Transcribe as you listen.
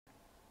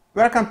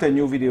Welcome to a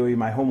new video in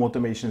my home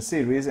automation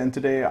series, and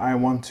today I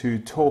want to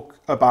talk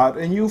about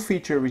a new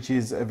feature which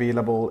is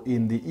available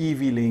in the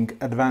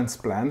eWeLink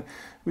Advanced plan,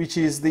 which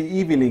is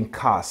the eWeLink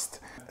Cast.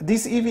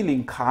 This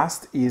eWeLink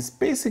Cast is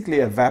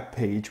basically a web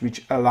page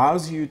which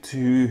allows you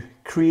to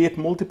create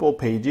multiple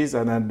pages,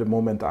 and at the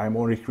moment I'm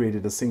only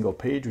created a single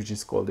page which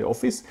is called the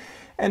Office,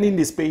 and in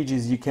these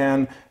pages you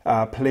can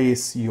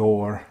place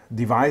your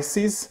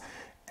devices,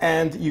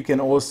 and you can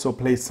also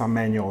place some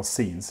manual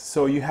scenes.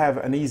 So you have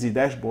an easy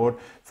dashboard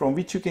from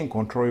which you can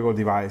control your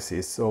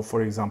devices. So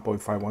for example,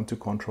 if I want to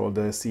control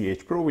the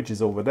CH Pro, which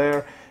is over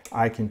there,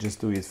 I can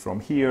just do it from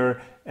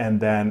here, and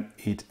then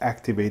it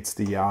activates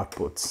the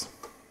outputs.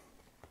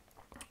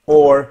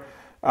 Or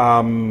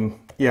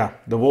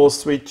the wall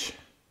switch,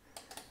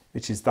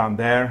 which is down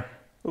there.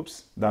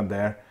 Oops, down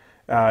there.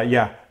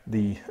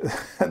 The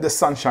the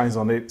sun shines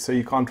on it, so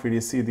you can't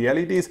really see the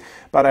LEDs,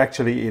 but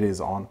actually it is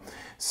on.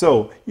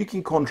 So you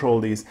can control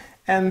these,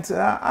 and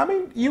I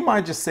mean, you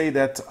might just say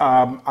that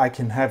I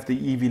can have the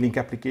eWeLink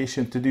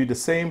application to do the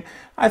same.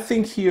 I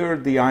think here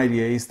the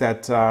idea is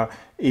that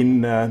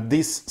in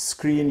this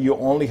screen you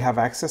only have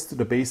access to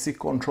the basic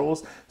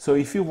controls. So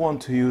if you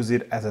want to use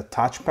it as a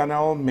touch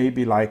panel,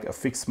 maybe like a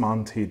fixed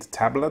mounted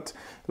tablet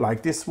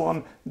like this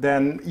one,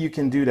 then you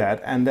can do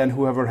that, and then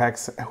whoever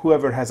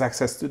has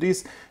access to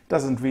this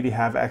doesn't really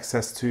have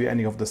access to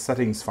any of the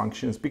settings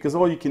functions, because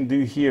all you can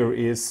do here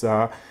is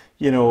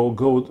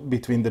go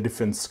between the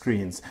different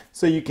screens.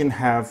 So you can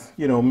have,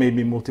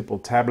 maybe multiple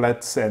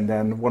tablets, and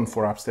then one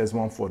for upstairs,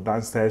 one for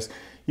downstairs.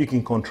 You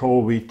can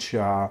control which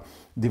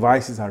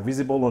devices are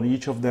visible on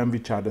each of them,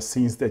 which are the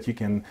scenes that you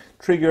can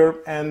trigger,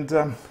 and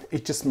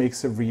it just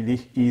makes a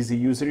really easy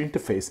user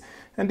interface.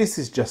 And this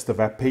is just a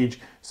web page,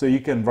 so you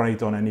can run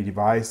it on any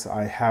device.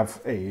 I have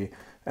an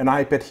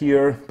iPad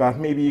here, but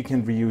maybe you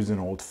can reuse an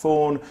old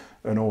phone,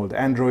 an old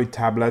Android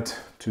tablet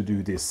to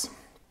do this.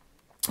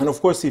 And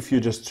of course, if you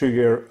just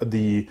trigger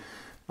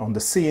on the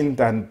scene,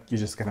 then you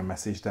just get a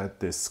message that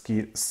this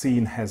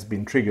scene has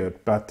been triggered.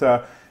 But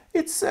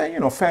it's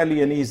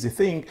fairly an easy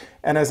thing.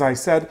 And as I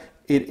said,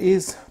 it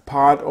is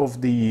part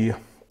of the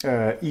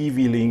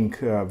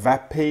eWeLink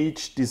web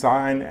page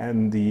design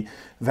and the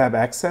web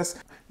access,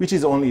 which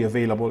is only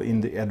available in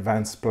the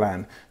advanced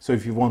plan. So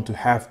if you want to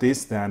have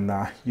this, then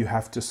you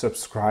have to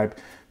subscribe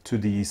to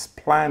this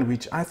plan,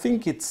 which I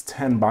think it's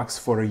 $10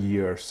 for a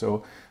year.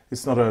 So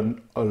it's not a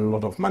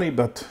lot of money,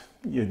 but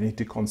you need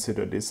to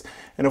consider this.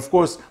 And of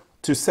course,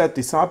 to set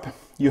this up,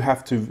 you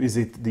have to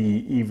visit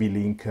the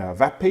eWeLink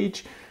web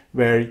page,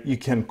 where you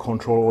can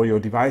control all your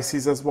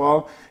devices as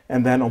well.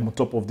 And then on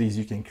top of these,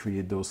 you can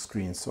create those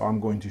screens. So I'm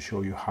going to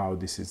show you how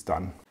this is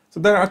done. So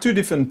there are two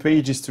different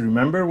pages to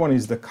remember. One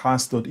is the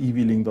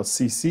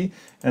cast.ewelink.cc,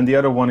 and the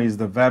other one is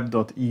the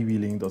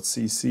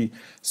web.ewelink.cc.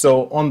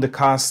 So on the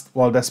cast,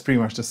 well, that's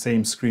pretty much the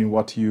same screen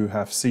what you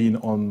have seen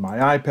on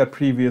my iPad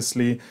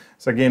previously.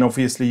 So again,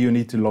 obviously you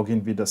need to log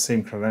in with the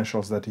same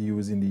credentials that you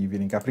use in the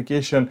eWeLink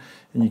application,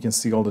 and you can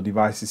see all the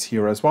devices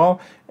here as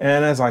well.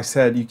 And as I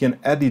said, you can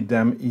edit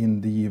them in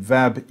the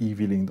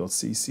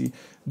web.ewelink.cc.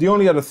 The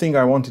only other thing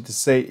I wanted to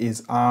say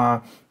is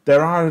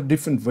there are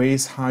different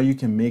ways how you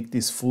can make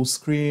this full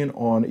screen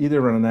on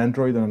either an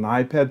Android or an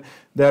iPad.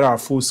 There are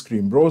full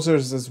screen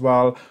browsers as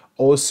well.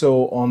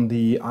 Also on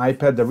the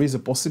iPad, there is a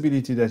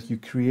possibility that you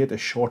create a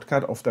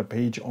shortcut of the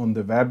page on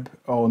the web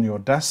on your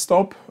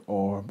desktop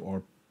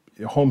or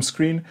your home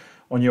screen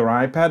on your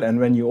iPad, and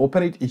when you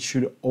open it, it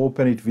should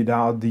open it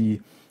without the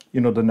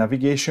the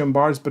navigation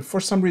bars. But for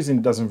some reason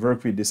it doesn't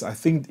work with this. I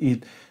think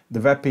the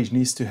web page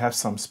needs to have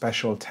some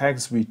special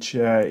tags, which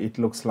it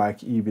looks like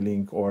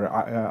eWeLink or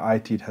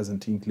IT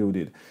hasn't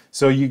included.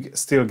 So you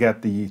still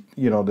get the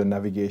the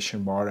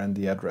navigation bar and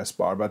the address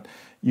bar, but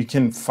you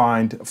can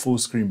find full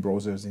screen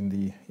browsers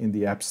in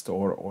the App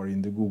Store or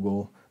in the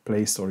Google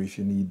Play Store if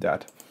you need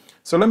that.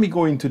 So let me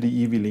go into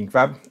the eWeLink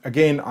web.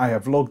 Again, I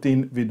have logged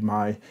in with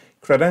my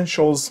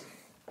credentials.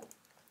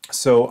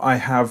 So I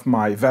have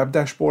my web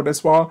dashboard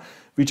as well,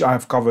 which I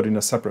have covered in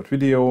a separate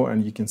video,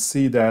 and you can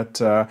see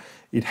that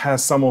it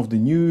has some of the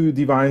new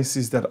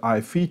devices that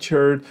I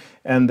featured,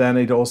 and then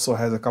it also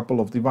has a couple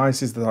of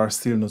devices that are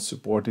still not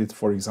supported.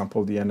 For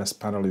example, the NS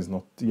panel is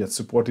not yet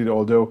supported,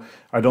 although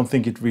I don't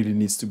think it really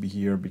needs to be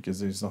here because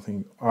there's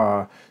nothing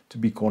to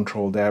be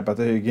controlled there. But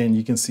again,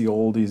 you can see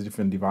all these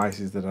different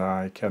devices that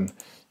I can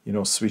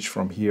switch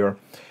from here.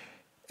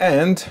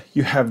 And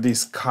you have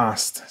this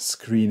cast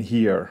screen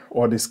here,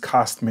 or this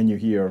cast menu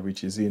here,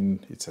 which is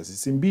it says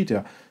it's in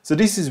beta. So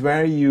this is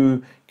where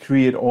you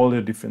create all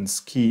the different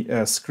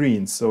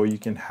screens. So you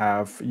can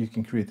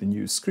create a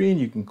new screen,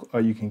 you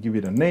can give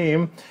it a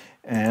name,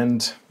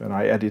 and when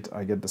I edit,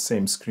 I get the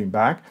same screen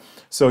back.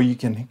 So you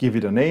can give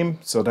it a name.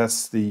 So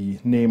that's the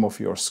name of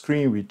your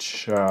screen,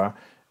 which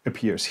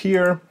appears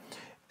here.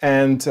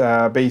 And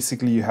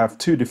basically you have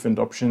two different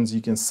options.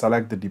 You can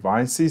select the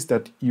devices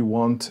that you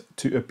want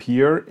to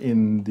appear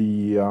in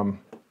the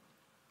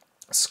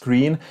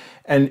screen,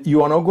 and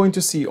you are not going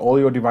to see all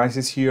your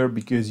devices here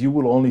because you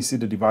will only see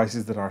the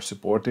devices that are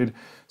supported.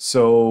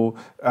 So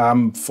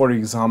for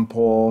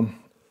example,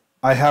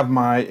 I have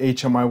my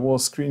HMI wall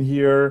screen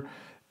here,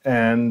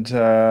 and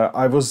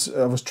I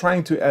was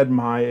trying to add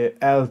my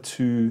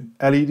L2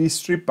 LED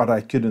strip, but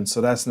I couldn't, so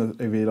that's not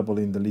available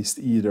in the list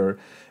either.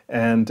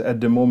 And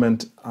at the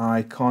moment,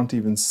 I can't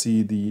even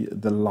see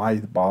the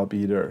light bulb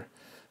either.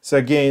 So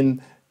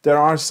again, there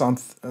are some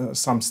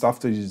stuff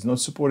that is not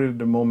supported at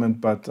the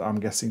moment, but I'm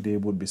guessing they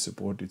would be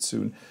supported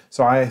soon.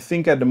 So I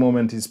think at the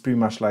moment it's pretty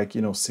much like,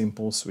 you know,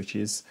 simple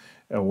switches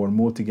or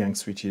multi-gang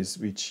switches,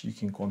 which you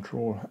can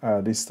control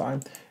this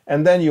time.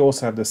 And then you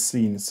also have the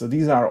scenes. So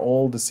these are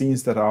all the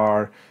scenes that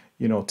are,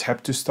 you know,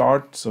 tap to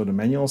start, so the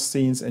manual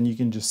scenes, and you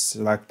can just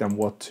select them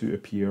what to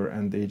appear,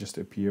 and they just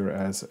appear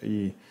as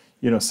a,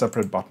 you know,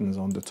 separate buttons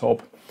on the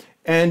top.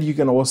 And you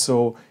can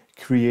also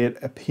create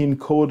a pin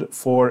code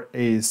for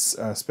a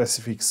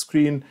specific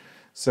screen.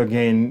 So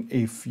again,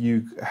 if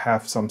you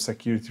have some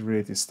security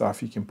related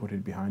stuff, you can put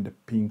it behind the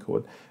pin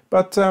code.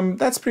 But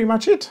that's pretty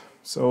much it.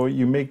 So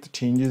you make the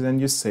changes and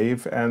you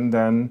save, and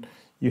then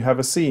you have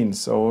a scene.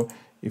 So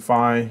if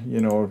I,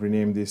 you know,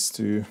 rename this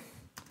to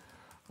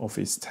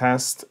Office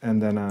Test,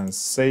 and then I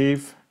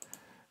save,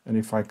 and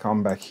if I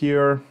come back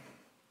here,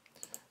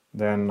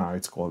 then now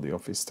it's called the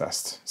Office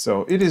Test.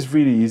 So it is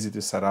really easy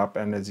to set up,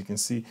 and as you can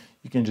see,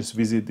 you can just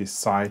visit this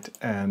site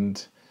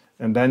and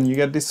then you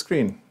get this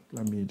screen.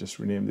 Let me just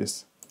rename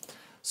this.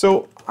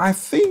 So I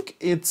think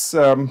it's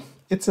a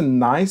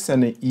nice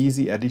and an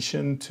easy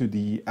addition to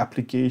the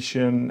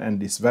application and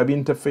this web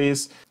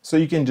interface. So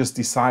you can just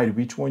decide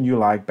which one you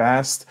like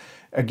best.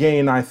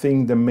 Again, I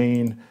think the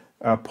main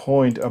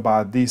point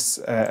about this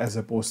as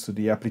opposed to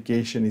the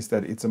application is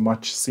that it's a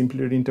much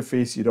simpler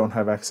interface. You don't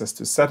have access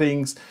to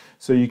settings,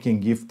 so you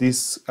can give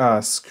this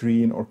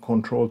screen or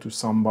control to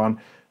someone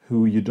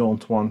who you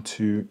don't want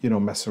to, you know,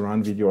 mess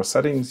around with your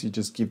settings. You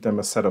just give them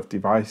a set of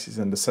devices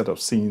and a set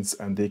of scenes,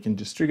 and they can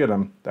just trigger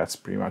them. That's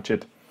pretty much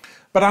it.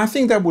 But I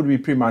think that would be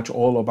pretty much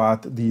all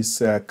about this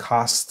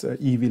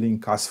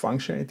eWeLink cast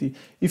functionality.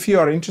 If you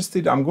are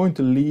interested, I'm going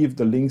to leave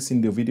the links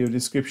in the video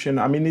description.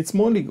 I mean, it's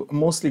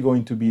mostly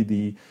going to be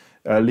the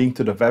link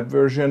to the web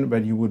version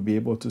where you would be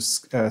able to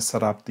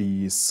set up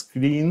the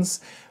screens.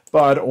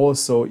 But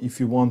also,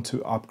 if you want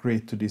to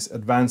upgrade to this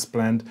advanced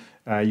plan,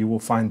 you will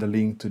find the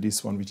link to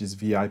this one, which is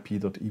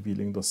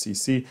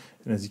vip.ewelink.cc.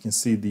 And as you can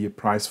see, the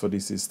price for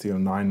this is still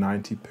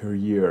 $9.90 per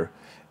year.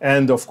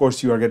 And of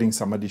course, you are getting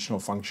some additional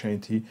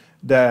functionality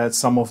that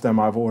some of them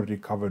I've already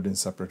covered in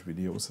separate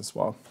videos as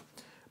well.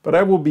 But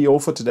that will be all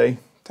for today.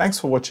 Thanks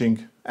for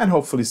watching, and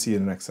hopefully see you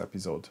in the next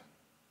episode.